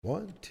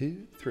One,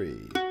 two,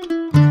 three.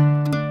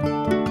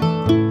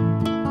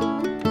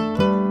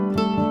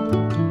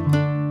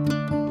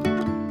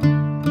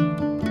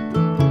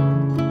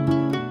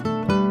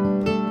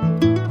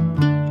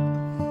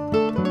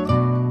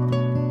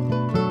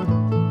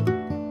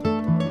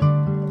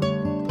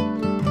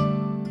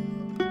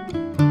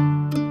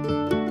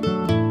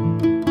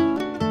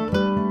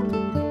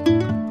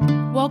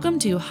 Welcome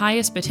to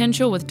Highest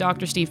Potential with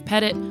Dr. Steve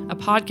Pettit, a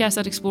podcast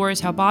that explores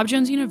how Bob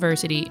Jones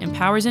University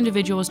empowers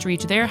individuals to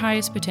reach their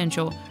highest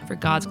potential for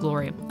God's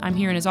glory. I'm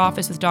here in his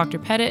office with Dr.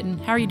 Pettit, and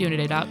how are you doing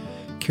today, Doc?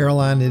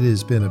 Caroline, it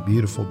has been a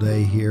beautiful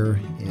day here,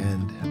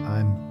 and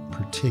I'm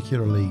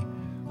particularly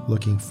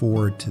looking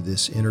forward to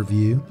this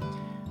interview.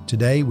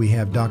 Today we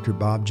have Dr.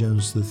 Bob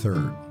Jones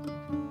III,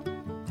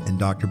 and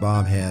Dr.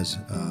 Bob has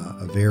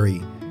a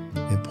very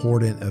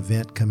important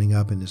event coming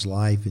up in his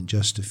life in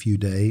just a few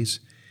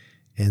days.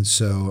 And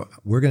so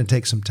we're going to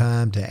take some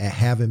time to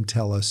have him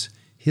tell us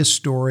his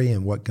story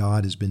and what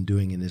God has been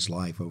doing in his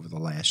life over the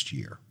last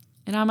year.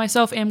 And I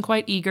myself am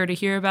quite eager to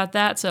hear about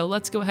that, so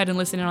let's go ahead and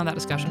listen in on that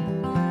discussion.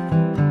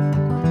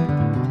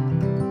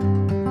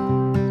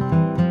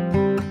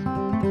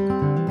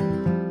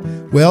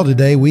 Well,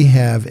 today we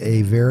have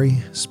a very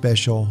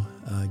special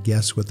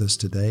guest with us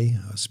today,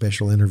 a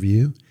special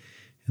interview,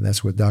 and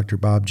that's with Dr.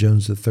 Bob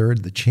Jones III,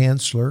 the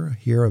Chancellor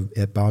here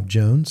at Bob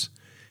Jones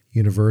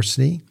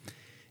University.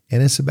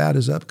 And it's about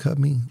his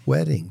upcoming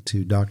wedding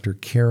to Dr.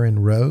 Karen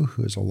Rowe,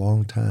 who is a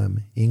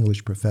longtime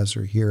English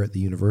professor here at the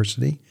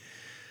university.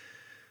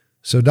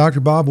 So,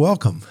 Dr. Bob,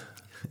 welcome.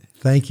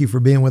 Thank you for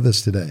being with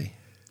us today.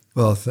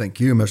 Well, thank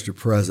you, Mr.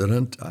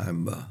 President.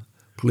 I'm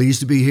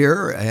pleased to be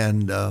here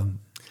and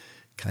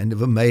kind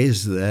of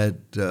amazed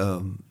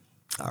that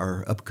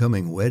our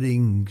upcoming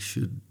wedding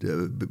should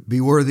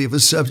be worthy of a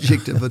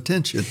subject of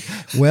attention.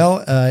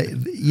 Well,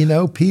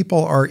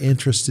 people are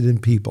interested in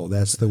people.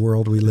 That's the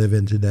world we live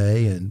in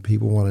today, and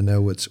people want to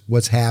know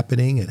what's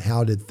happening and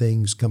how did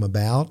things come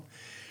about.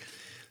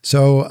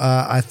 So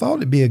I thought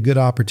it'd be a good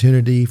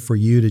opportunity for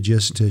you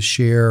to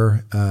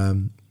share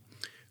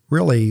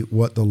really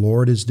what the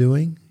Lord is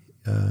doing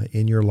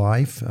in your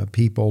life.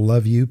 People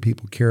love you,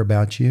 people care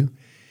about you,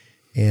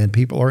 and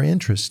people are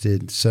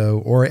interested. So,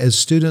 or as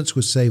students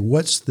would say,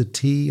 what's the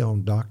T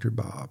on Dr.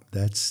 Bob?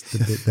 That's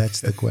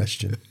the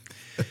question.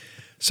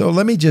 So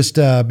let me just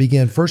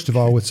begin, first of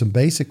all, with some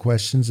basic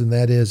questions, and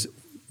that is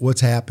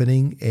what's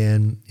happening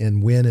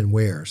and when and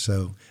where.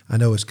 So I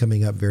know it's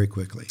coming up very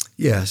quickly.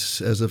 Yes,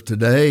 as of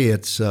today,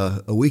 it's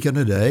a week and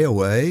a day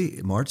away,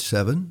 March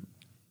 7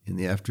 in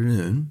the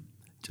afternoon,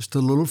 just a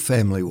little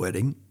family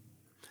wedding.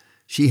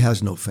 She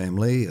has no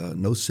family,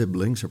 no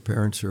siblings. Her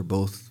parents are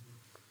both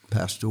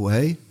passed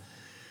away.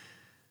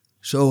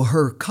 So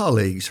her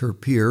colleagues, her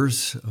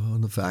peers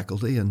on the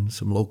faculty and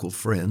some local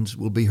friends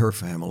will be her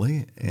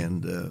family,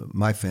 and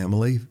my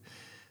family,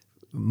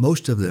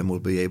 most of them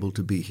will be able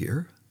to be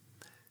here.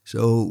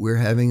 So we're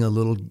having a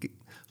little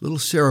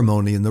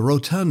ceremony in the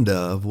rotunda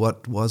of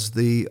what was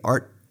the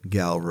art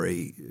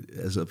gallery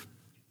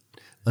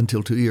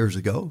until 2 years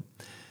ago.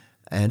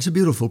 And it's a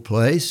beautiful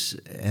place,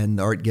 and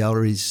the art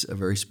gallery's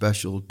very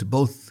special to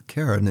both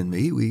Karen and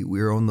me.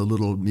 We're on the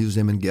little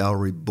museum and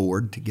gallery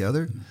board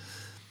together.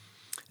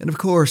 And of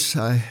course,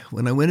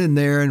 when I went in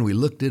there and we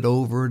looked it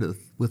over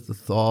with the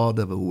thought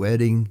of a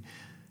wedding,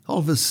 all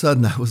of a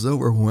sudden I was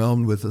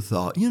overwhelmed with the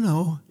thought,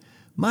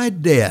 my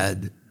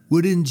dad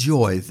would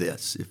enjoy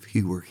this if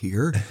he were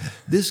here.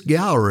 This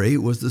gallery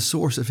was the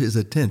source of his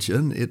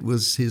attention. It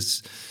was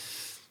his...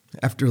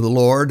 After the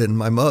Lord and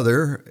my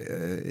mother,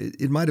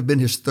 it might have been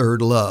his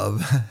third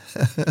love.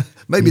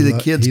 Maybe the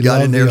kids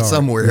got in there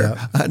somewhere.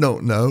 Yeah. I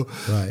don't know.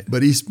 Right.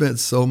 But he spent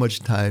so much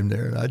time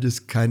there. And I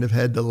just kind of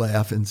had to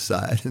laugh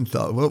inside and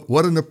thought, well,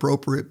 what an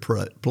appropriate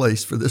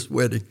place for this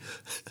wedding.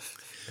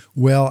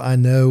 Well, I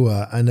know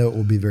it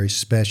will be very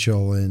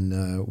special,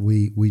 and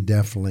we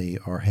definitely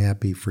are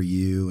happy for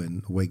you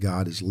and the way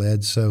God has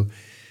led. So,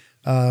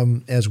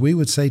 as we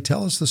would say,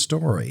 tell us the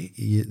story.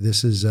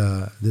 This is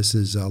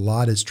a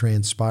lot has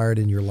transpired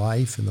in your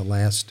life in the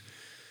last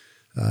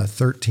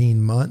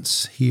 13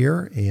 months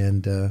here,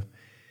 and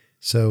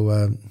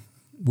so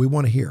we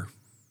want to hear.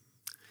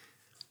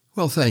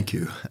 Well, thank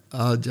you.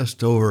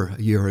 Just over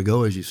a year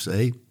ago, as you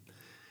say,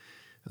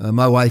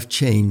 my wife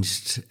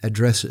changed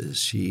addresses.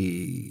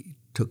 She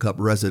took up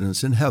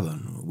residence in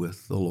heaven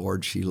with the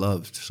Lord she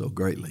loved so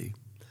greatly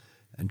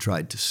and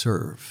tried to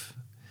serve.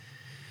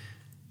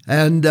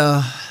 And,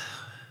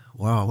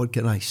 what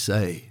can I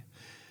say?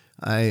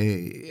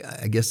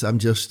 I guess I'm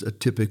just a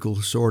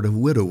typical sort of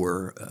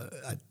widower.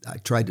 I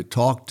tried to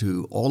talk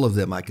to all of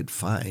them I could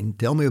find.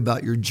 Tell me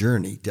about your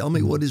journey. Tell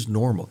me what is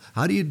normal.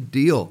 How do you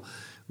deal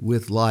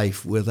with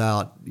life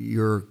without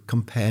your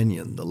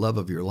companion, the love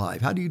of your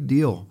life? How do you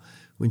deal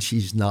when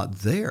she's not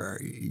there?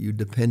 You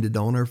depended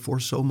on her for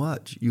so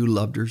much. You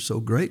loved her so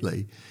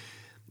greatly.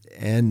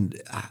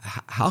 And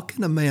how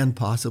can a man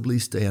possibly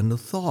stand the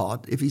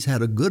thought, if he's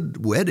had a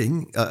good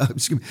wedding,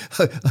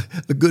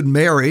 a good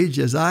marriage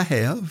as I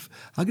have,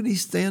 how can he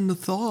stand the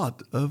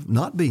thought of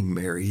not being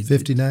married?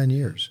 59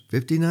 years.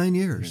 59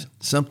 years. Yeah.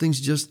 Something's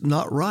just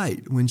not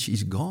right when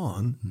she's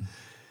gone. Mm-hmm.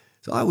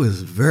 So I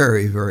was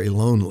very, very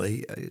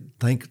lonely. I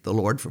thank the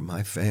Lord for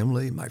my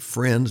family, my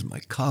friends, my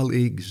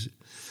colleagues.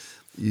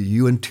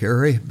 You and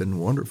Terry have been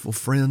wonderful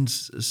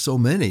friends. So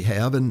many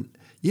have. And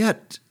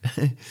yet,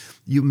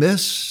 you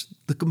miss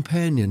the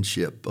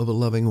companionship of a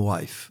loving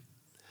wife.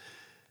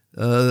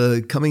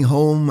 Coming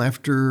home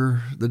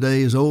after the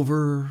day is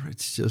over,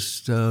 it's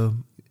just, the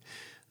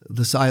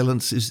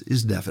silence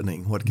is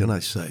deafening. What can I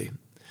say?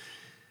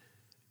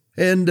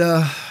 And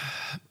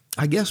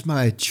I guess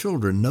my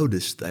children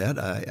noticed that.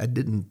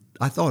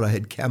 I thought I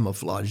had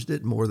camouflaged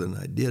it more than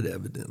I did,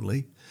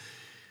 evidently.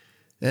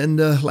 And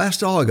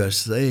last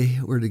August, they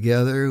were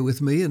together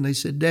with me, and they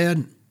said,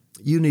 "Dad,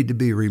 you need to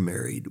be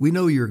remarried. We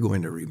know you're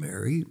going to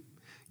remarry.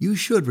 You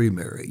should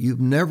remarry. You've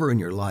never in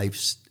your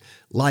life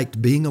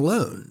liked being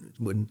alone.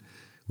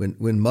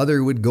 When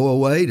Mother would go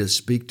away to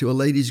speak to a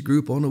ladies'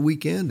 group on a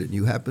weekend and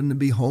you happened to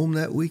be home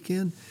that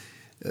weekend,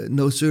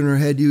 no sooner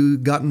had you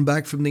gotten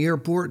back from the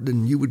airport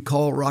than you would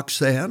call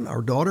Roxanne,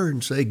 our daughter,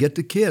 and say, 'Get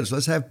the kids.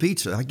 Let's have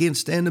pizza. I can't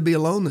stand to be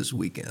alone this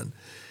weekend.'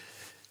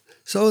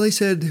 So they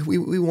said,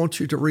 we want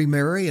you to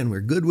remarry, and we're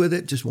good with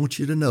it. Just want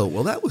you to know."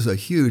 Well, that was a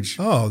huge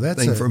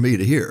thing for me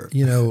to hear.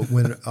 You know,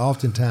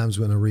 oftentimes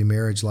when a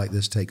remarriage like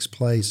this takes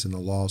place and the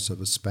loss of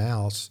a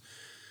spouse,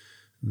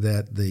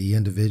 that the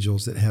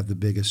individuals that have the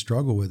biggest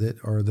struggle with it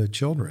are the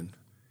children.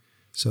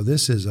 So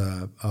this is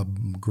a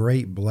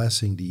great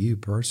blessing to you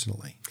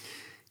personally.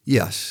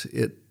 Yes,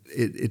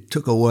 it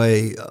took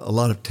away a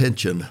lot of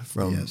tension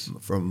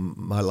from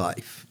my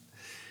life.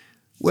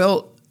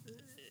 Well,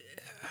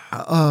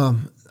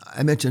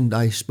 I mentioned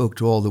I spoke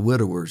to all the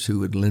widowers who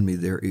would lend me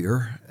their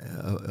ear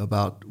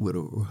about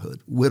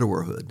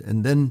widowerhood.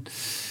 And then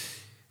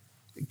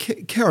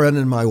Karen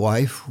and my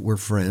wife were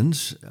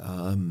friends.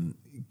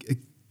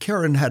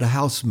 Karen had a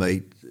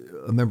housemate,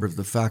 a member of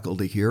the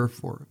faculty here.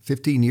 For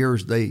 15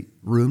 years, they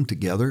roomed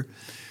together.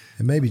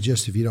 And maybe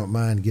just, if you don't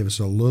mind, give us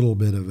a little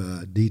bit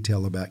of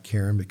detail about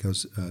Karen,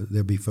 because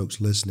there'll be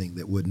folks listening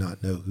that would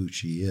not know who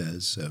she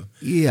is. So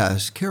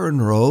yes, Karen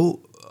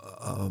Rowe.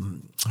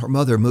 Her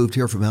mother moved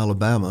here from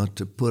Alabama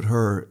to put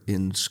her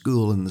in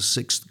school in the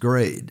 6th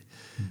grade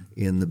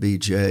in the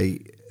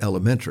BJ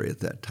Elementary at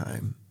that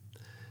time.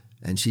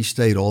 And she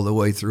stayed all the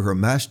way through her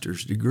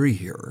master's degree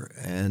here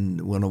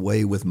and went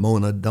away with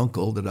Mona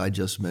Dunkel that I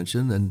just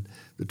mentioned, and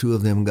the two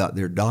of them got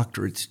their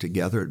doctorates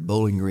together at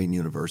Bowling Green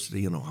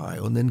University in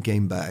Ohio and then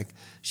came back.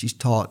 She's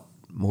taught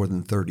more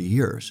than 30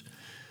 years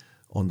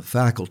on the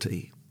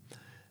faculty.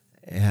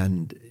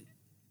 And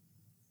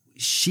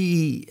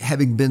she,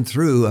 having been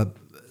through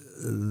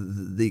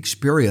the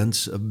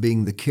experience of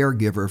being the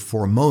caregiver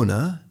for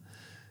Mona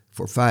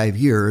for 5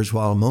 years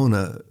while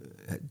Mona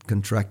had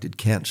contracted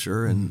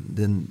cancer and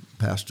then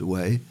passed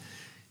away,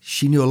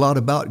 she knew a lot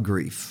about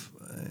grief.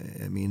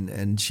 I mean,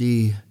 and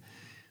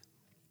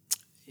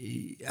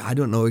I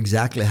don't know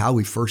exactly how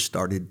we first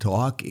started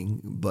talking,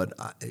 but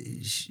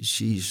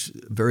she's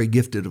very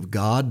gifted of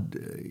God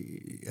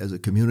as a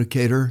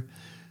communicator,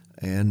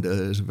 and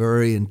is a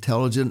very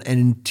intelligent and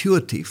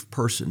intuitive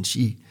person.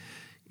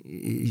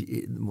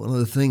 One of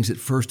the things that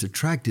first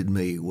attracted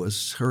me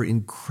was her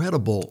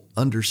incredible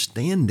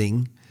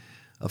understanding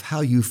of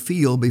how you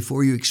feel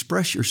before you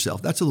express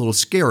yourself. That's a little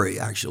scary,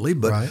 actually,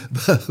 but right.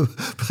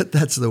 but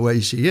that's the way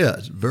she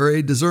is.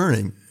 Very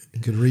discerning.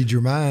 Could read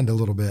your mind a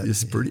little bit.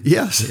 It's pretty,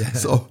 yes. Yeah.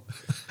 So,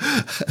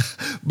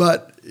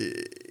 but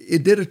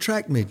it did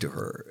attract me to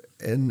her,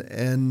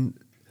 and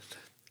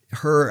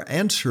her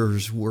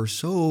answers were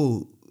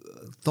so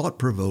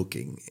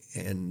thought-provoking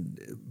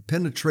and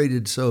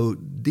penetrated so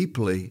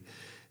deeply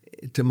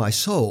to my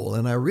soul,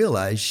 and I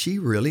realized she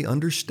really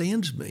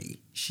understands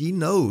me. She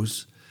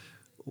knows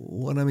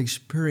what I'm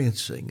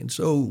experiencing. And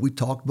so we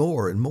talked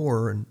more and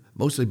more, and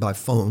mostly by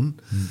phone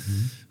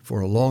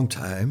for a long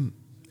time.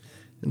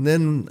 And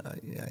then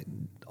I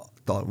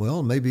thought,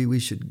 well, maybe we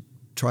should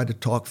try to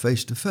talk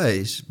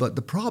face-to-face. But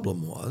the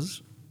problem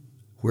was,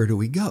 where do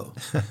we go?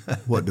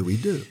 What do we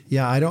do?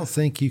 Yeah, I don't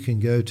think you can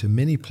go to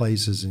many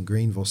places in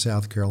Greenville,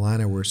 South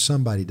Carolina, where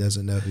somebody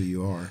doesn't know who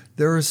you are.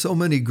 There are so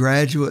many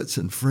graduates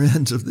and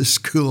friends of this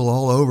school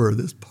all over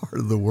this part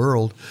of the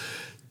world.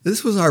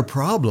 This was our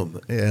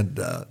problem. And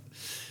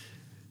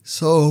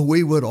so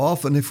we would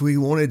often, if we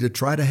wanted to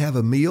try to have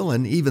a meal,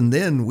 and even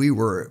then we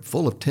were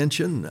full of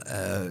tension.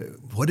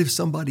 What if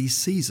somebody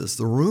sees us?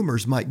 The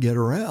rumors might get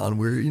around.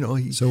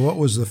 So what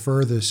was the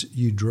furthest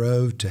you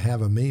drove to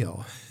have a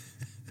meal?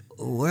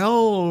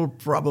 Well,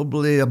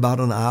 probably about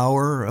an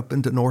hour up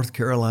into North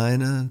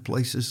Carolina,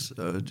 places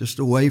just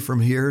away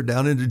from here,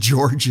 down into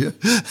Georgia,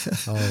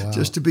 wow.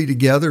 Just to be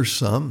together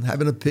some,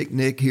 having a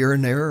picnic here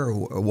and there,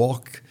 or a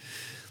walk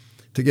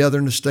together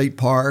in the state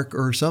park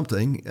or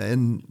something.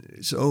 And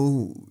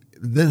so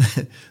then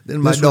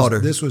my daughter.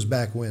 This was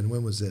back when?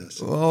 When was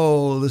this?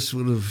 Oh, this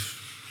would have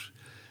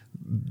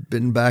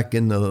been back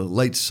in the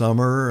late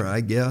summer,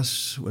 I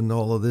guess, when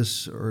all of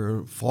this,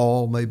 or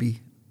fall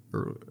maybe.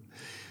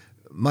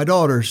 My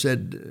daughter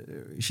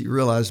said, she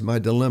realized my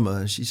dilemma,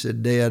 and she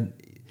said, "Dad,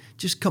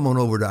 just come on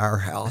over to our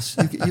house.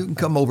 You can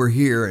come over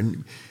here."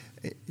 And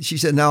she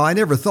said, "Now, I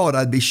never thought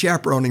I'd be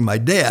chaperoning my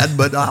dad,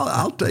 but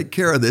I'll take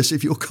care of this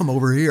if you'll come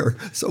over here."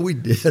 So we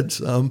did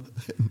some.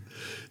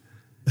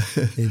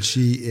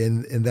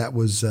 And that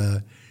was,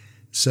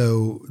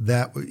 so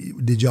that,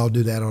 did y'all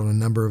do that on a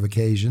number of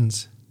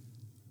occasions?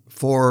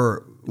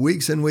 For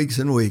weeks and weeks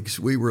and weeks,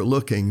 we were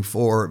looking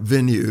for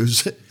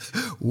venues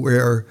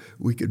where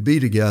we could be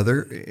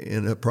together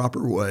in a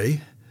proper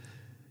way.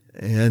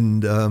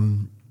 And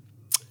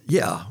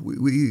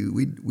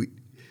we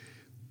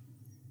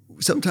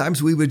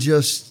sometimes we would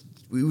just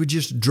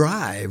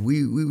drive.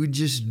 We would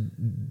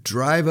just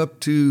drive up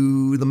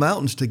to the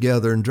mountains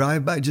together and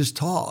drive by, just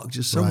talk,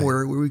 just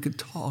somewhere where we could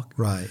talk.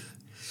 Right.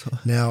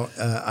 Now,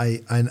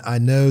 I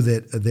know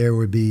that there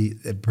would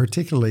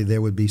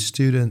be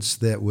students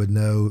that would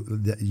know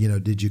that,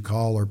 did you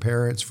call her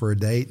parents for a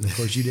date? And of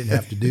course, you didn't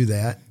have to do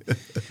that.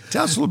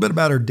 Tell us a little bit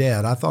about her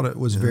dad. I thought it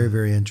was very,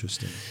 very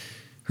interesting.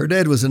 Her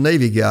dad was a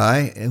Navy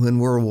guy, and when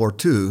World War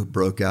II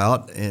broke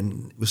out,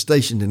 and was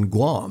stationed in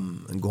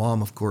Guam. And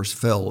Guam, of course,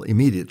 fell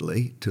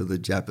immediately to the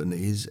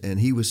Japanese,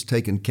 and he was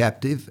taken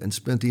captive and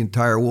spent the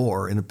entire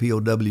war in a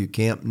POW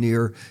camp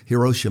near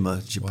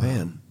Hiroshima,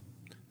 Japan.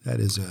 Wow.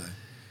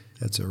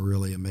 That's a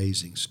really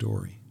amazing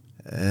story.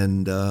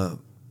 And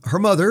her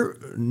mother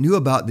knew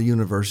about the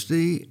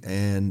university,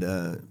 and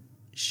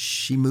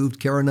she moved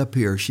Karen up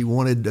here. She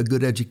wanted a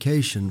good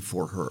education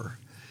for her.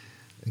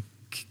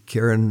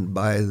 Karen,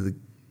 by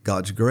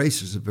God's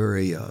grace, is a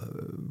very,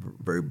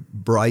 very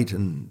bright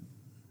and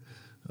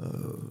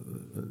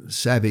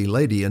savvy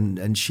lady,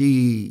 and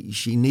she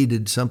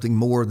needed something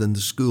more than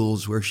the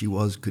schools where she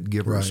was could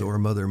give her. Right. So her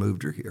mother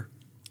moved her here.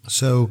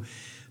 So.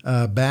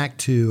 Back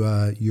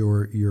to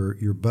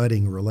your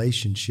budding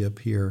relationship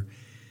here.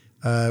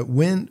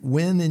 When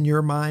in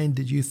your mind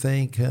did you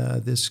think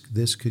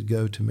this could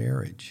go to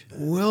marriage?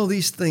 Well,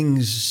 these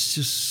things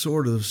just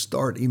sort of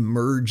start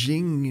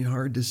emerging.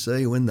 Hard to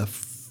say when the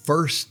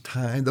first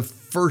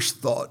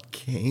thought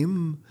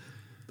came.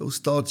 Those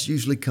thoughts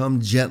usually come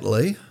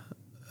gently,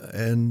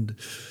 and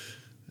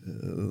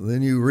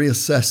then you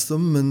reassess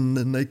them, and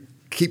then they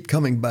keep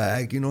coming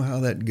back. You know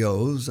how that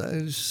goes.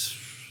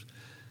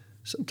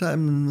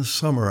 Sometime in the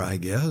summer, I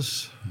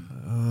guess,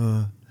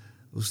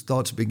 those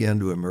thoughts began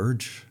to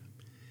emerge.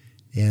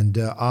 And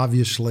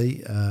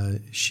obviously,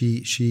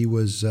 she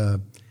was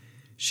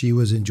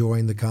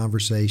enjoying the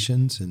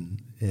conversations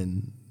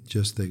and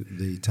just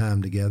the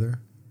time together.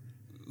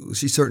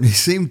 She certainly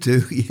seemed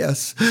to,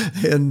 yes.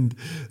 And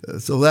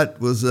so that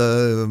was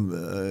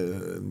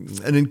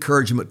an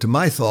encouragement to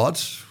my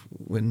thoughts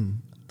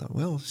when I thought,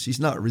 well, she's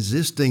not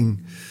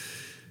resisting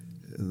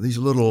these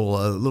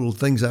little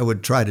things I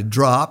would try to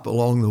drop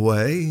along the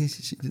way.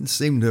 She didn't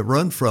seem to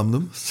run from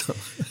them.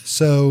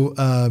 So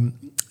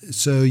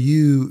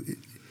you,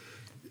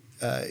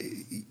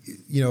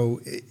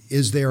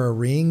 is there a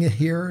ring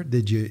here?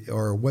 Did you,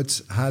 or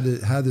how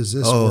does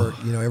this work?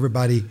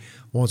 Everybody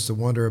wants to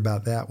wonder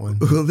about that one.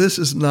 Well, this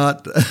is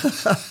not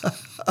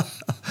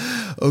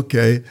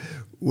okay.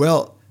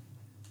 Well,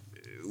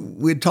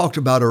 we talked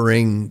about a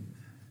ring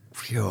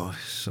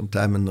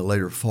sometime in the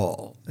later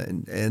fall,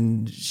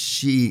 and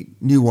she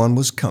knew one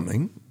was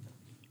coming.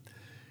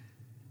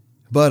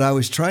 But I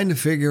was trying to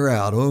figure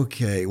out,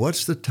 okay,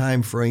 what's the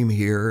time frame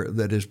here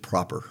that is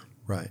proper?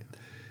 Right.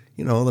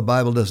 The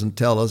Bible doesn't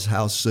tell us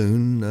how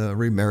soon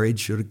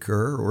remarriage should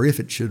occur or if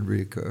it should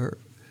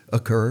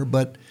occur.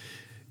 But,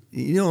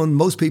 and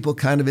most people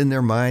kind of in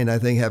their mind, I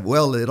think, it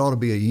ought to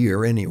be a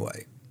year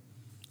anyway.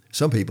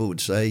 Some people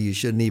would say you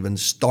shouldn't even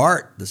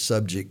start the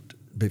subject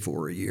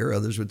before a year.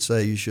 Others would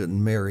say you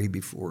shouldn't marry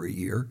before a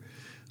year.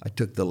 I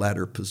took the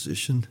latter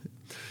position.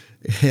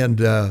 And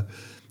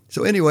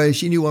so anyway,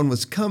 she knew one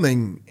was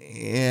coming,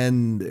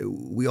 and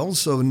we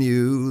also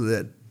knew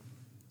that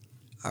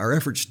our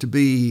efforts to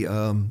be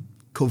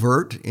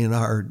covert in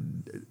our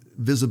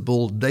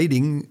visible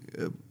dating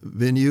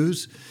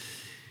venues,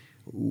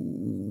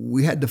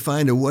 we had to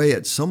find a way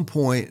at some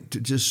point to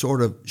just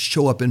sort of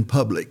show up in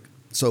public.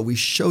 So we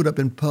showed up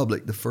in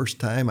public the first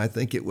time. I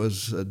think it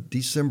was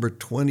December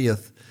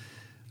 20th,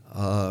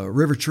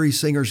 River Tree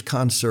Singers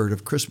concert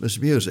of Christmas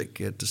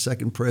music at the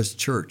Second Pres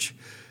Church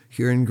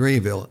here in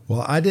Greenville.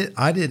 Well, I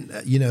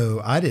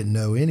didn't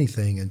know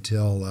anything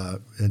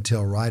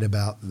until right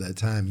about the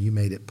time you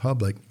made it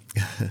public.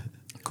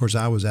 Of course,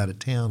 I was out of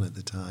town at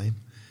the time.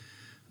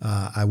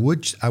 I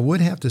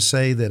would have to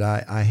say that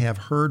I have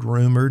heard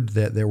rumored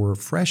that there were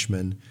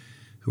freshmen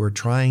who are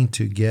trying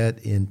to get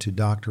into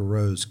Dr.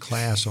 Rowe's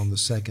class on the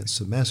second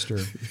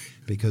semester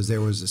because there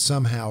was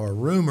somehow a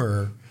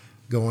rumor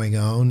going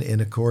on.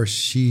 And of course,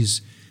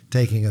 she's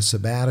taking a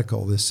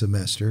sabbatical this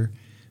semester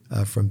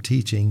from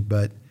teaching.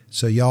 But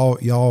so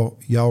y'all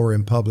were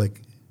in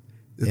public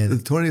And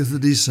the 20th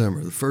of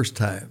December, the first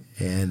time.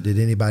 And did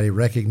anybody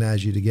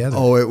recognize you together?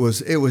 Oh, it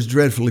was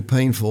dreadfully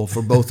painful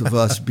for both of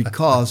us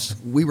because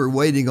we were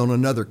waiting on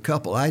another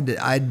couple.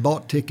 I'd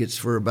bought tickets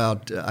for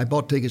about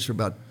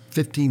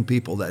 15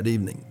 people that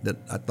evening that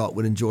I thought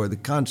would enjoy the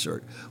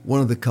concert.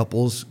 One of the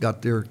couples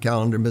got their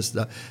calendar missed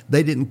up.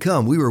 They didn't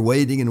come. We were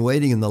waiting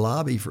in the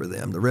lobby for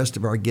them. The rest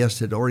of our guests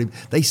had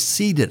they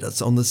seated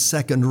us on the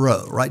second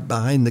row, right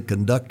behind the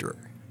conductor.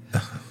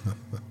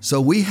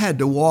 So we had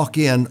to walk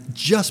in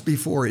just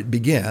before it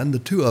began, the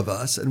two of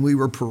us, and we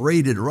were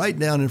paraded right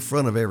down in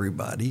front of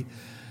everybody.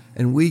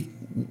 And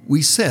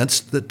we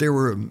sensed that there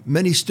were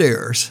many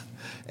stares.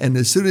 And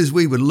as soon as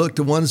we would look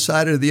to one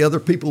side or the other,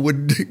 people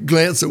would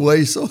glance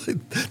away, so they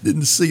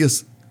didn't see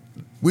us.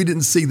 We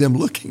didn't see them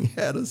looking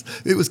at us.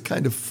 It was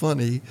kind of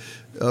funny.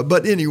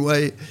 But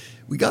anyway,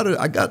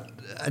 I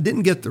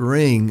didn't get the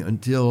ring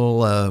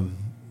until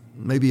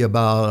maybe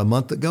about a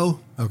month ago.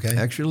 Okay.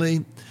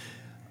 Actually.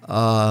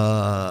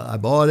 I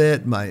bought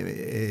it.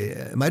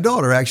 My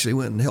daughter actually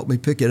went and helped me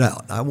pick it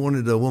out. I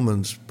wanted a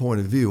woman's point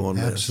of view on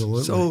this.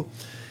 Absolutely. So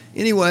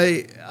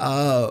anyway,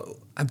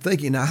 I'm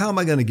thinking, now how am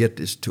I going to get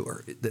this to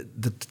her?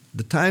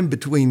 The time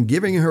between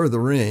giving her the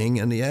ring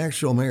and the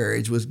actual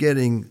marriage was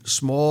getting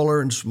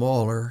smaller and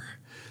smaller,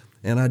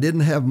 and I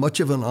didn't have much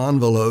of an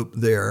envelope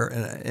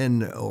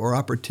there or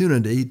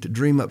opportunity to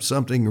dream up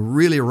something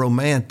really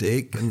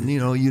romantic and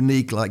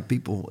unique like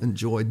people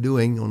enjoy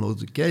doing on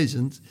those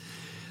occasions.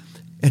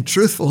 And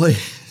truthfully,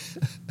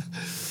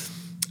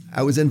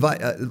 I was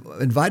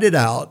invited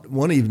out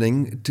one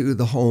evening to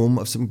the home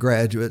of some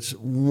graduates,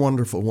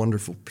 wonderful,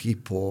 wonderful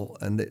people.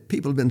 And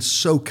people have been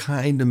so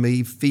kind to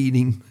me,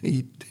 feeding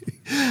me.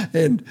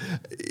 And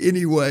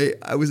anyway,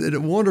 I was at a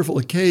wonderful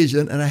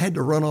occasion, and I had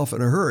to run off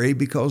in a hurry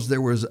because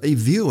there was a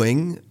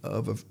viewing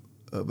of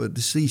a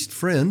deceased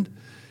friend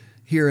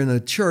here in a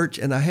church,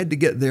 and I had to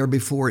get there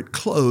before it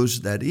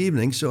closed that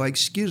evening. So I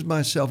excused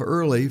myself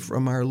early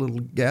from our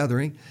little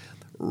gathering.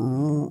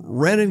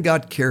 Ran and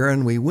got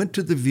Karen. We went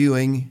to the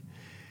viewing.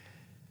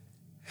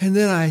 And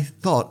then I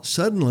thought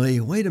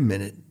suddenly, wait a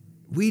minute,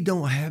 we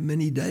don't have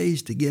many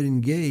days to get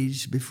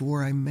engaged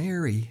before I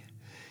marry.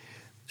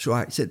 So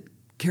I said,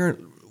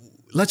 Karen,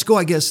 let's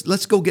go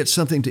get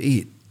something to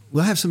eat.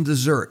 We'll have some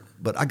dessert,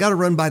 but I got to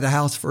run by the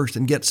house first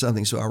and get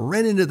something. So I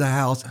ran into the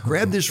house,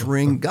 grabbed this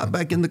ring, got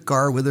back in the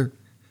car with her.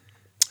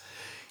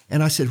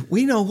 And I said,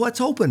 we know what's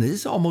open.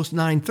 It's almost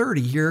 9:30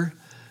 here.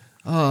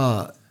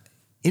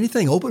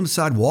 Anything open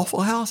beside Waffle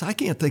House? I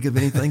can't think of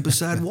anything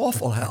beside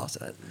Waffle House.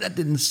 That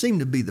didn't seem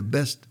to be the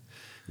best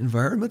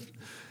environment.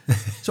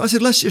 So I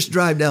said, let's just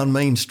drive down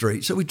Main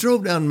Street. So we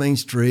drove down Main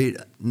Street.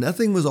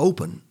 Nothing was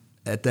open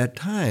at that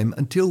time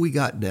until we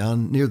got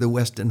down near the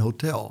Westin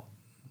Hotel.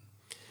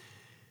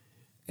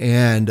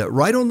 And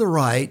right on the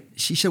right,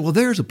 she said, well,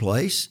 there's a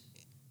place.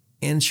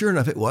 And sure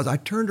enough, it was. I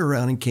turned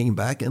around and came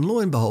back, and lo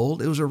and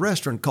behold, it was a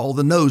restaurant called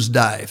the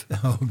Nosedive.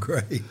 Oh,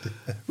 great.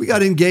 We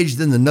got engaged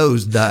in the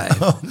Nosedive.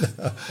 Oh,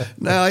 no.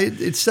 Now,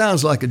 it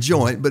sounds like a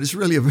joint, but it's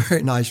really a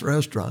very nice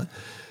restaurant.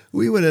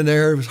 We went in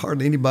there. There was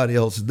hardly anybody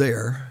else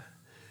there.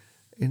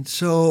 And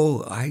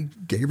so I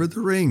gave her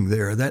the ring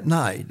there that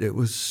night. It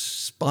was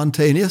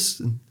spontaneous.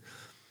 And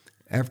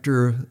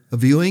after a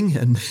viewing,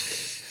 and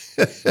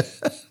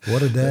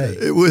what a day.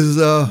 It was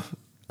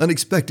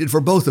unexpected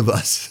for both of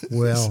us.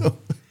 Well,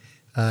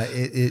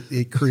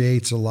 it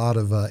creates a lot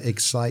of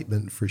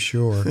excitement for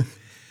sure.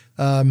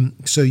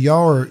 So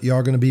y'all are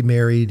going to be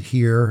married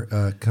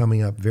here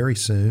coming up very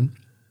soon,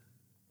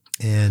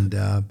 and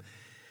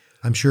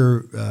I'm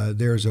sure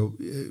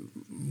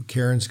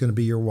Karen's going to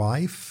be your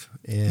wife,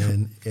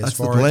 and that's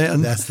the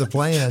plan. That's the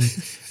plan.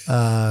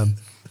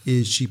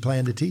 Is she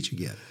plan to teach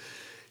again?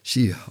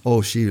 She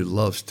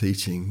loves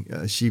teaching.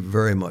 She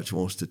very much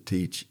wants to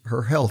teach.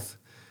 Her health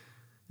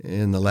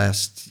in the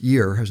last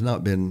year has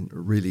not been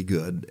really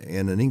good,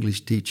 and an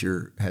English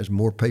teacher has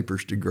more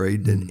papers to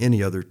grade than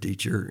any other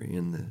teacher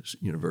in the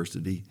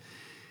university,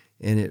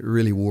 and it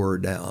really wore her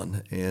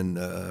down. And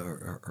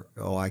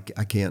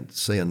I can't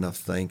say enough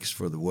thanks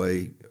for the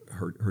way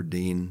her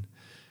dean,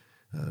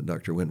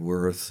 Dr.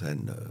 Wentworth,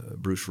 and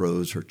Bruce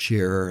Rose, her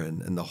chair,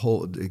 and the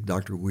whole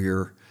Dr.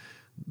 Weir,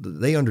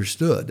 they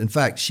understood. In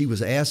fact, she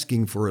was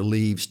asking for a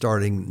leave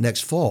starting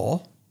next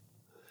fall.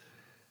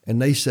 And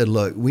they said,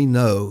 look, we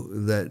know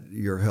that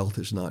your health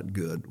is not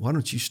good. Why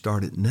don't you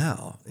start it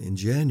now in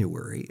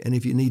January? And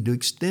if you need to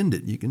extend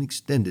it, you can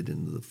extend it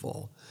into the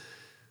fall.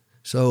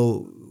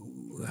 So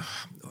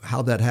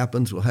how that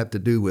happens will have to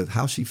do with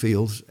how she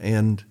feels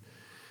and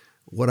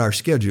what our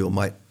schedule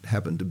might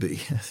happen to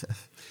be.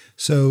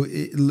 So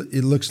it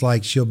looks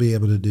like she'll be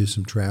able to do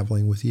some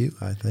traveling with you,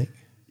 I think.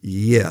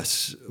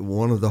 Yes.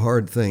 One of the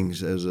hard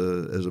things as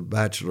a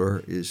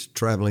bachelor is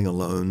traveling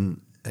alone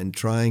and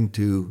trying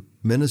to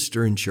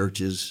minister in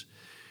churches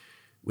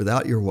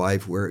without your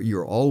wife, where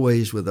you're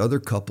always with other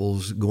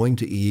couples going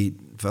to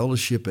eat,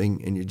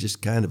 fellowshipping, and you're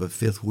just kind of a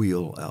fifth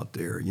wheel out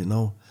there, you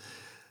know.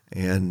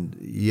 And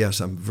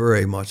yes, I'm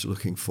very much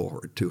looking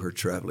forward to her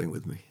traveling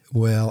with me.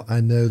 Well,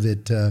 I know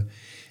that,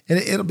 and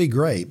it'll be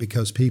great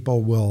because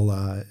people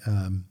will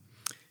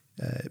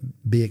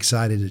be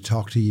excited to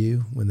talk to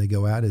you when they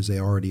go out, as they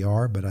already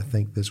are, but I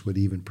think this would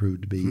even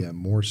prove to be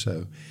more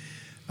so.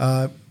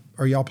 Are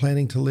y'all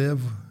planning to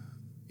live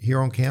here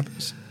on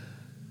campus?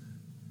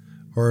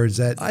 Or is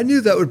that... I knew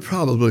that would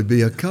probably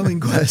be a coming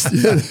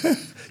question.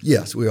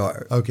 Yes, we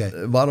are. Okay.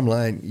 Bottom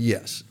line,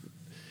 yes.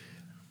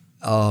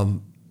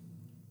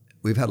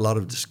 We've had a lot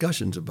of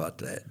discussions about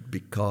that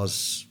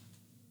because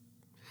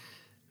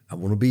I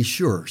want to be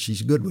sure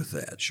she's good with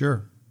that.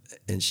 Sure.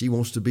 And she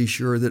wants to be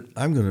sure that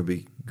I'm going to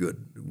be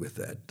good with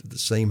that. The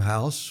same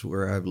house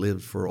where I've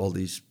lived for all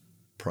these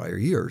prior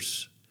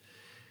years.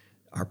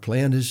 Our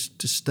plan is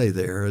to stay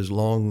there as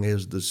long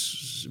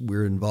as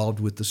we're involved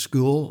with the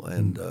school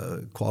and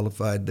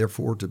qualified,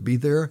 therefore, to be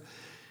there.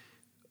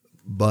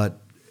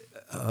 But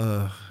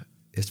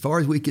as far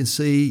as we can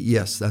see,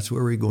 yes, that's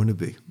where we're going to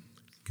be.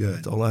 Good.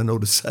 That's all I know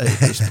to say at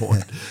this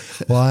point.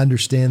 Well, I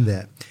understand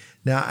that.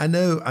 Now, I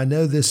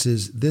know this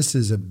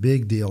is a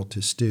big deal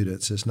to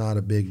students. It's not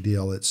a big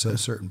deal at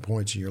certain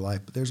points in your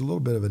life, but there's a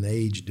little bit of an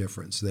age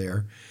difference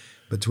there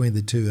between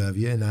the two of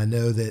you. And I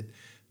know that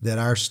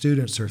our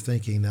students are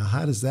thinking, now,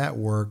 how does that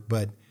work?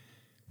 But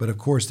of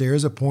course, there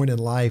is a point in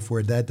life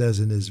where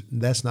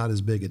that's not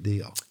as big a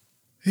deal.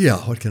 Yeah,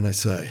 what can I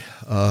say?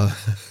 I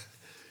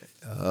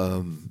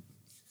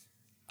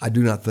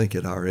do not think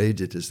at our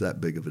age it is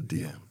that big of a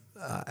deal.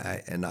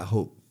 And I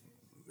hope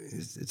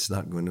it's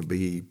not going to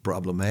be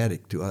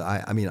problematic to.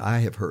 I mean, I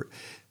have heard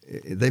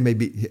they may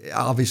be.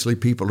 Obviously,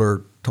 people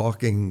are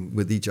talking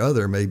with each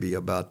other maybe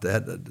about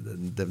that.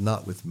 They're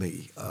not with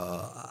me.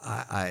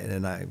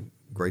 And I'm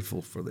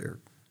grateful for their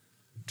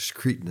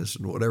discreetness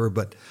and whatever.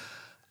 But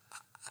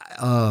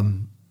I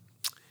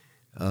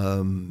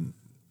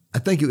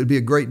think it would be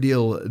a great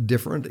deal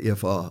different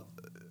if a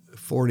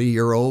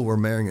 40-year-old were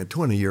marrying a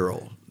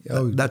 20-year-old.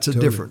 Oh, that's a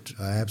totally. different.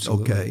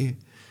 Absolutely. Okay.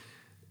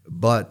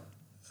 But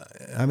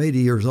I'm 80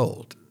 years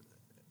old,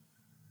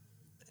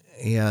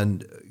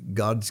 and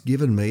God's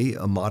given me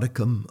a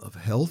modicum of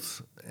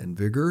health and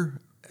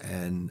vigor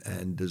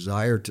and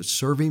desire to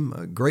serve Him,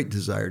 a great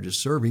desire to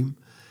serve Him,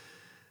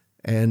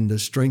 and the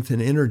strength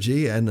and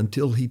energy. And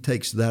until He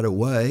takes that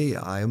away,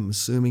 I'm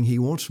assuming He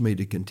wants me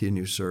to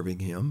continue serving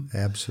Him.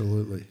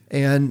 Absolutely.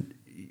 And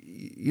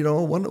you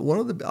know, one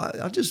of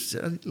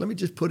the let me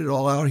just put it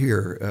all out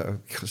here,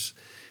 because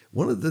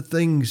one of the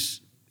things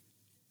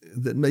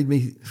that made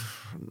me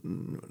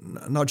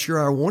not sure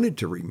I wanted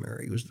to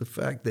remarry was the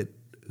fact that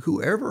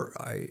whoever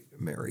I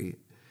marry,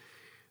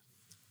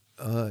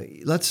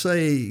 let's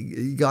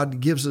say God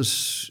gives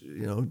us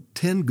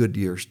 10 good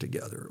years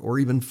together, or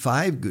even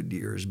 5 good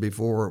years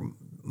before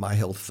my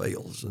health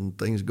fails and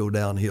things go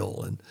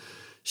downhill, and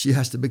she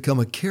has to become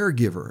a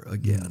caregiver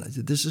again. I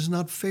said, this is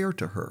not fair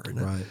to her.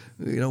 And right.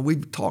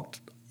 We've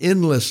talked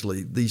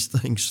endlessly these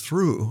things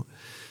through,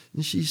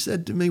 and she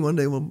said to me one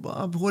day, well,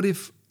 Bob, what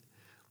if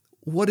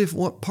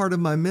what part of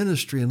my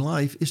ministry in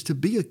life is to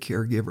be a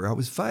caregiver? I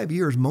was 5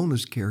 years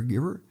Mona's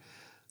caregiver,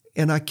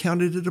 and I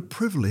counted it a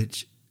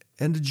privilege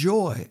and a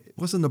joy. It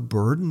wasn't a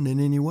burden in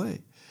any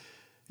way.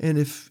 And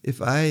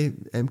if I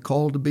am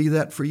called to be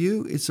that for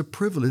you, it's a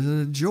privilege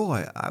and a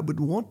joy. I would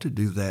want to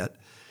do that.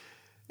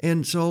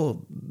 And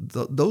so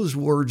those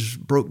words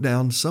broke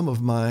down some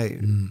of my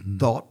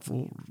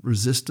thoughtful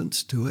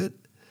resistance to it.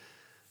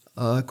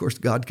 Of course,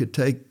 God could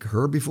take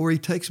her before He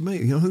takes me.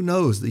 Who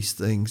knows these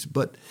things?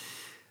 But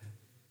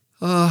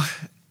I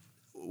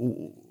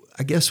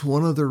guess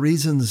one of the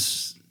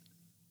reasons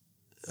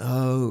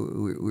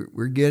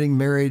we're getting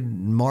married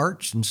in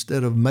March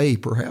instead of May,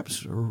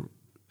 perhaps, or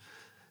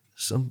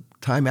some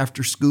time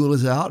after school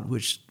is out,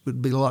 which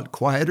would be a lot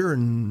quieter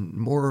and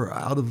more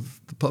out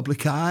of the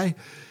public eye,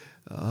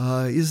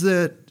 is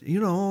that,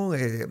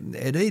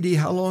 at 80,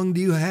 how long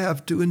do you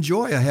have to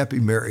enjoy a happy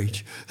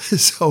marriage?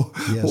 So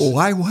yes.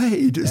 Why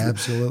wait?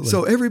 Absolutely.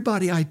 So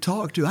everybody I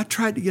talked to, I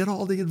tried to get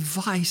all the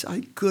advice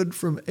I could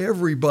from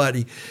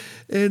everybody.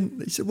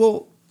 And they said,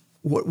 well,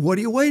 what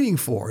are you waiting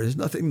for? There's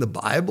nothing in the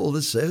Bible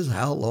that says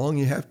how long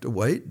you have to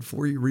wait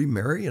before you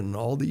remarry and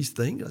all these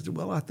things. I said,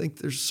 well, I think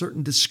there's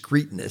certain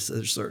discreetness,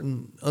 there's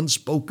certain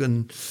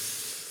unspoken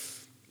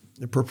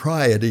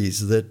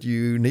proprieties that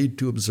you need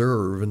to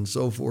observe and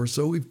so forth.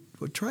 So we've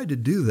tried to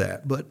do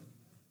that. But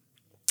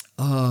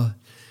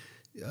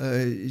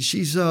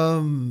she's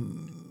a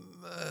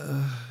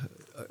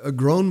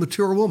grown,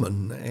 mature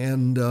woman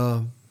and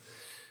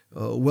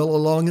well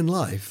along in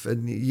life.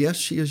 And yes,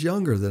 she is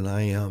younger than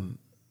I am.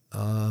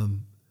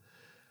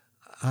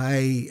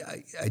 I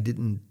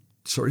didn't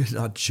sort of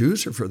not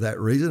choose her for that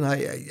reason.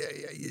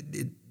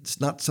 It's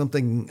not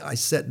something I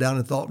sat down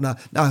and thought. Now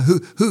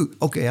who?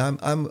 Okay,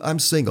 I'm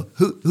single.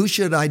 Who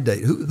should I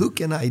date? Who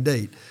can I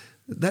date?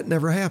 That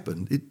never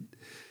happened.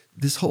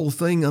 This whole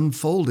thing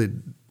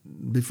unfolded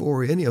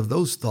before any of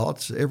those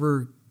thoughts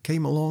ever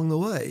came along the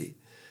way,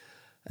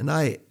 and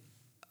I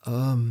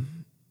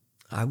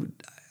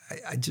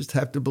just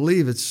have to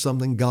believe it's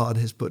something God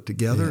has put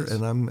together, yes.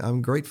 and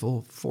I'm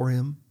grateful for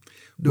Him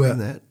doing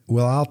that.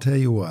 Well, I'll tell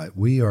you what,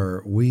 me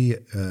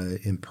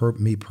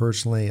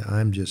personally,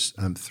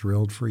 I'm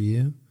thrilled for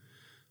you.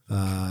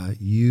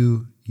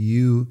 You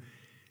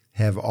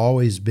have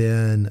always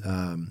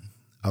been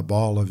a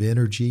ball of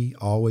energy,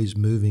 always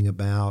moving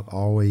about,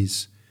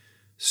 always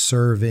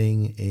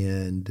serving,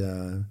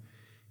 and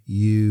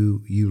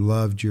you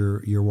loved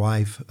your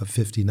wife of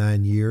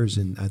 59 years,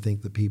 and I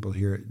think the people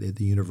here at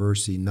the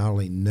university not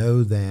only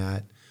know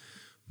that,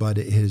 but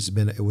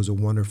it was a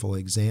wonderful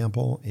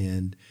example.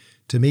 And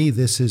to me,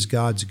 this is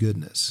God's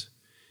goodness.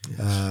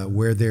 Yes.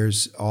 Where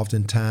there's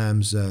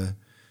oftentimes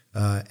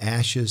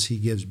ashes, He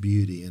gives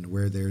beauty, and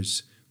where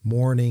there's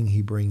mourning,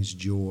 He brings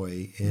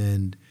joy.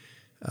 And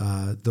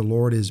the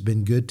Lord has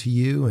been good to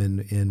you,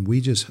 and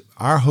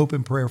our hope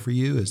and prayer for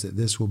you is that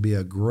this will be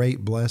a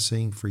great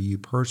blessing for you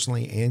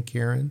personally and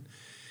Karen,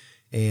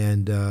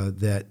 and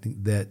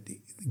that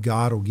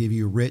God will give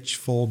you rich,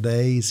 full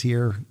days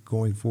here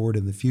going forward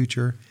in the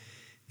future.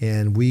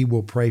 And we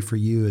will pray for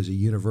you as a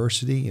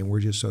university, and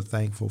we're just so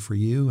thankful for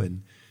you.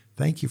 And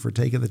thank you for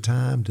taking the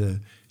time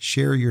to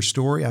share your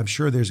story. I'm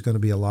sure there's going to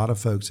be a lot of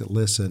folks that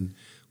listen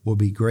will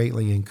be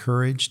greatly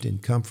encouraged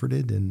and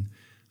comforted, and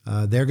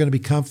they're going to be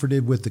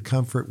comforted with the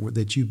comfort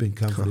that you've been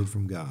comforted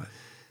from God.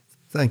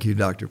 Thank you,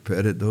 Dr.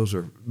 Pettit. Those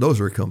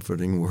are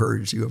comforting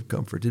words. You have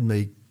comforted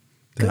me.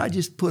 Could I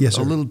just put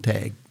a little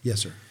tag? Yes,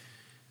 sir.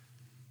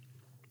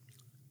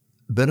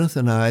 Benneth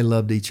and I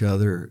loved each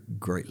other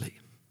greatly.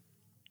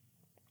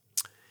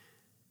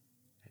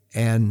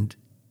 And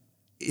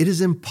it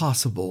is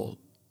impossible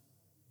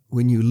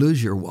when you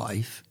lose your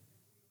wife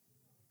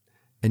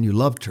and you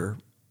loved her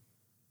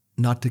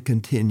not to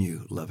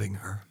continue loving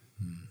her.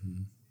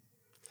 Mm-hmm.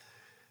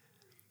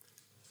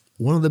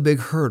 One of the big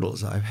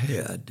hurdles I've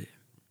had,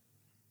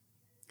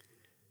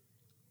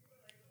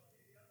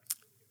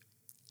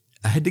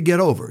 I had to get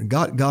over it.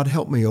 God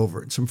helped me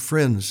over it. Some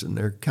friends and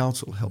their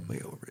counsel helped me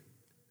over it.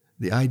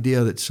 The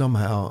idea that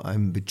somehow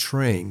I'm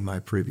betraying my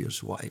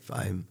previous wife,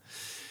 I'm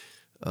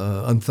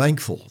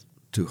unthankful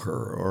to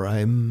her, or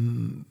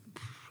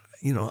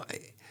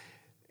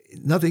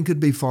nothing could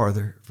be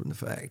farther from the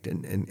fact.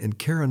 And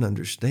Karen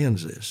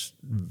understands this,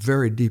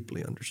 very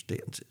deeply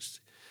understands this.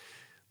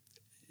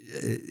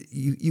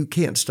 You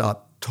can't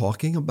stop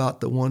talking about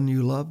the one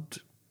you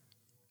loved.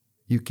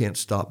 You can't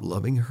stop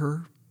loving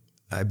her.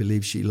 I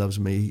believe she loves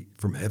me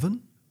from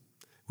heaven.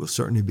 We'll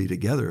certainly be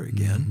together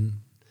again. Mm-hmm.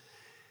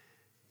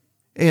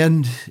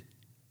 And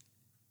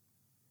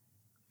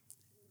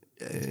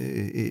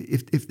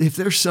if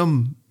there's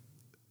some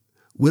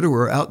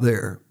widower out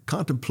there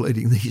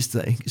contemplating these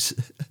things,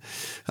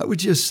 I would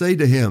just say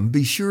to him,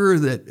 be sure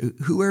that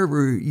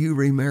whoever you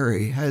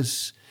remarry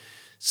has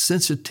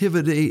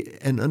sensitivity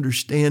and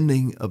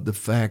understanding of the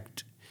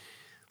fact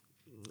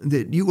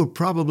that you will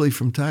probably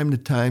from time to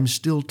time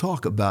still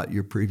talk about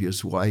your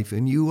previous wife,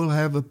 and you will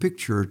have a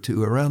picture or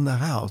two around the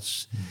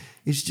house. Mm.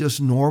 It's just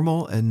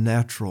normal and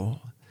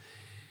natural.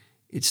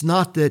 It's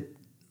not that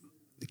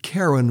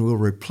Karen will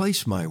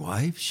replace my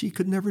wife. She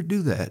could never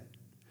do that.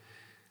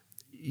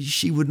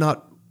 She would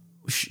not.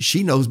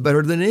 She knows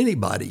better than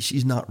anybody.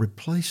 She's not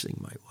replacing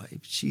my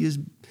wife. She is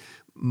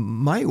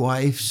my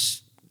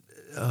wife's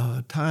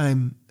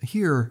time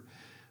here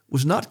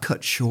was not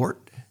cut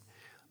short.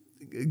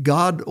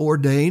 God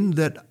ordained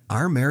that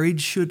our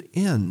marriage should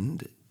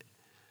end.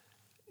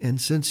 And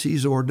since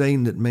He's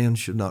ordained that man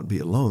should not be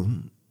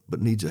alone,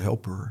 but needs a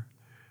helper,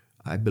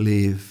 I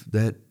believe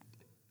that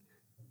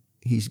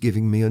He's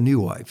giving me a new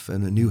wife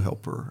and a new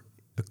helper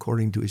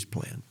according to His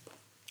plan.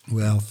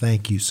 Well,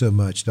 thank you so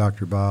much,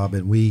 Dr. Bob.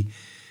 And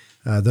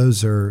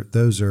those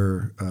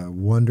are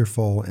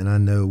wonderful, and I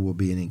know will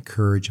be an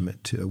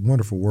encouragement to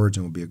wonderful words,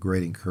 and will be a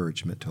great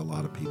encouragement to a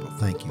lot of people.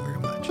 Thank you very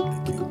much.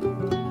 Thank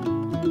you.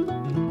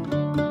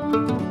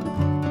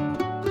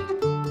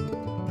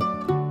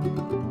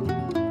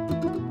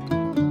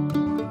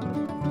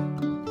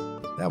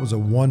 That was a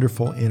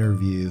wonderful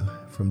interview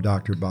from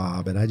Dr.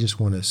 Bob, and I just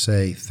want to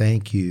say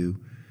thank you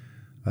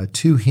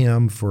to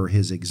him for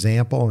his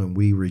example, and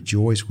we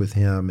rejoice with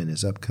him in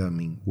his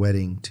upcoming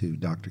wedding to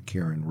Dr.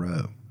 Karen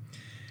Rowe.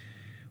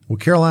 Well,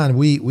 Caroline,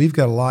 we've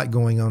got a lot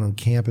going on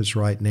campus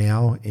right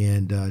now,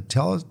 and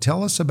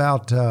tell us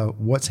about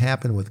what's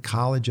happened with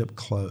College Up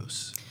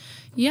Close.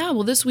 Yeah,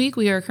 well, this week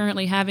we are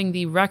currently having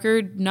the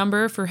record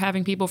number for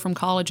having people from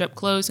College Up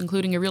Close,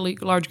 including a really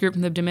large group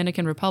from the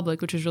Dominican Republic,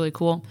 which is really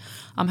cool.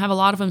 Have a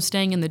lot of them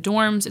staying in the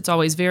dorms. It's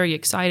always very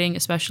exciting,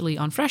 especially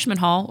on Freshman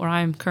Hall, where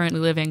I'm currently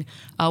living,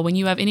 when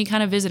you have any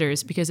kind of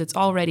visitors, because it's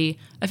already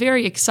a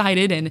very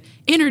excited and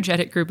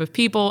energetic group of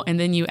people, and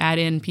then you add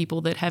in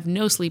people that have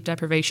no sleep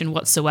deprivation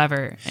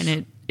whatsoever,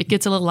 and it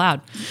gets a little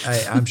loud.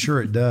 I'm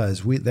sure it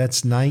does.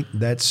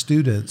 That's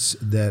students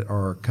that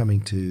are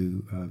coming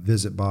to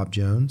visit Bob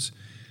Jones,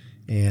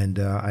 and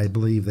I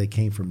believe they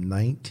came from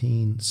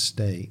 19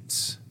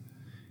 states,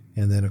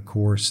 and then of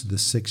course the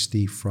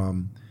 60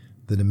 from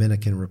the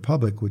Dominican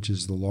Republic, which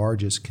is the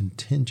largest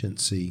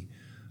contingency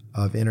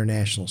of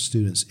international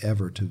students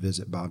ever to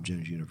visit Bob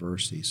Jones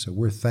University. So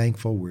we're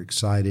thankful, we're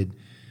excited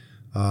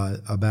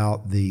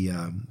about the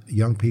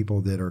young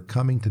people that are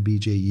coming to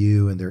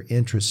BJU, and they're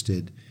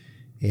interested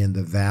in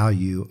the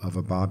value of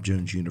a Bob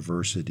Jones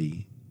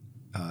University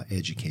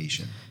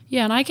education.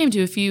 Yeah, and I came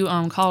to a few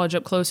college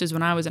up closes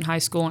when I was in high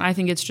school, and I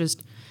think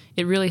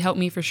it really helped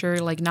me for sure,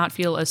 like not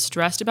feel as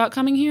stressed about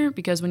coming here,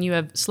 because when you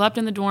have slept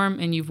in the dorm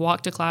and you've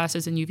walked to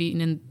classes and you've eaten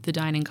in the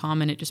dining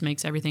common, it just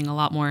makes everything a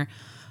lot more,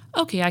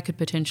 okay, I could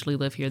potentially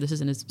live here. This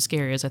isn't as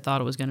scary as I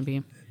thought it was going to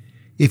be.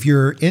 If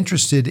you're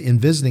interested in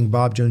visiting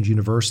Bob Jones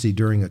University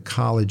during a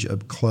college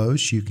up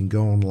close, you can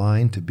go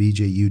online to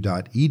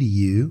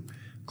bju.edu,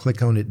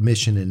 click on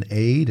Admission and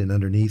Aid, and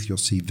underneath you'll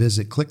see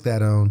Visit. Click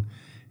that on,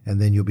 and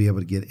then you'll be able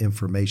to get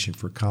information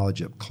for college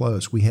up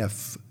close. We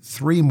have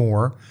 3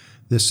 more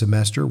this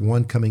semester,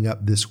 one coming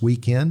up this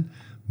weekend,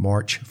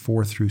 March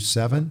 4 through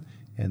 7,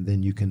 and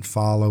then you can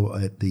follow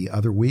at the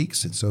other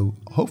weeks. And so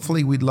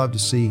hopefully we'd love to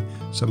see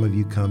some of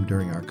you come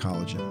during our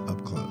college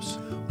up close.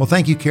 Well,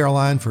 thank you,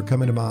 Caroline, for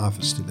coming to my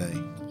office today.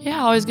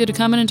 Yeah, always good to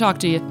come in and talk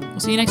to you. We'll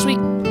see you next week.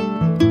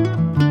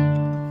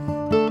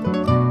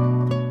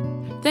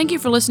 Thank you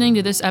for listening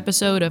to this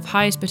episode of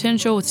Highest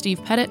Potential with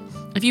Steve Pettit.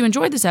 If you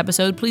enjoyed this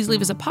episode, please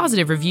leave us a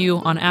positive review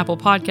on Apple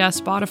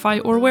Podcasts, Spotify,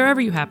 or wherever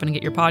you happen to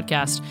get your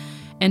podcast.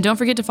 And don't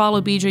forget to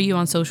follow BJU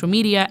on social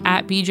media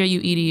at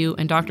BJUEDU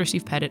and Dr.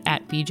 Steve Pettit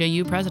at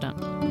BJU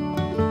President.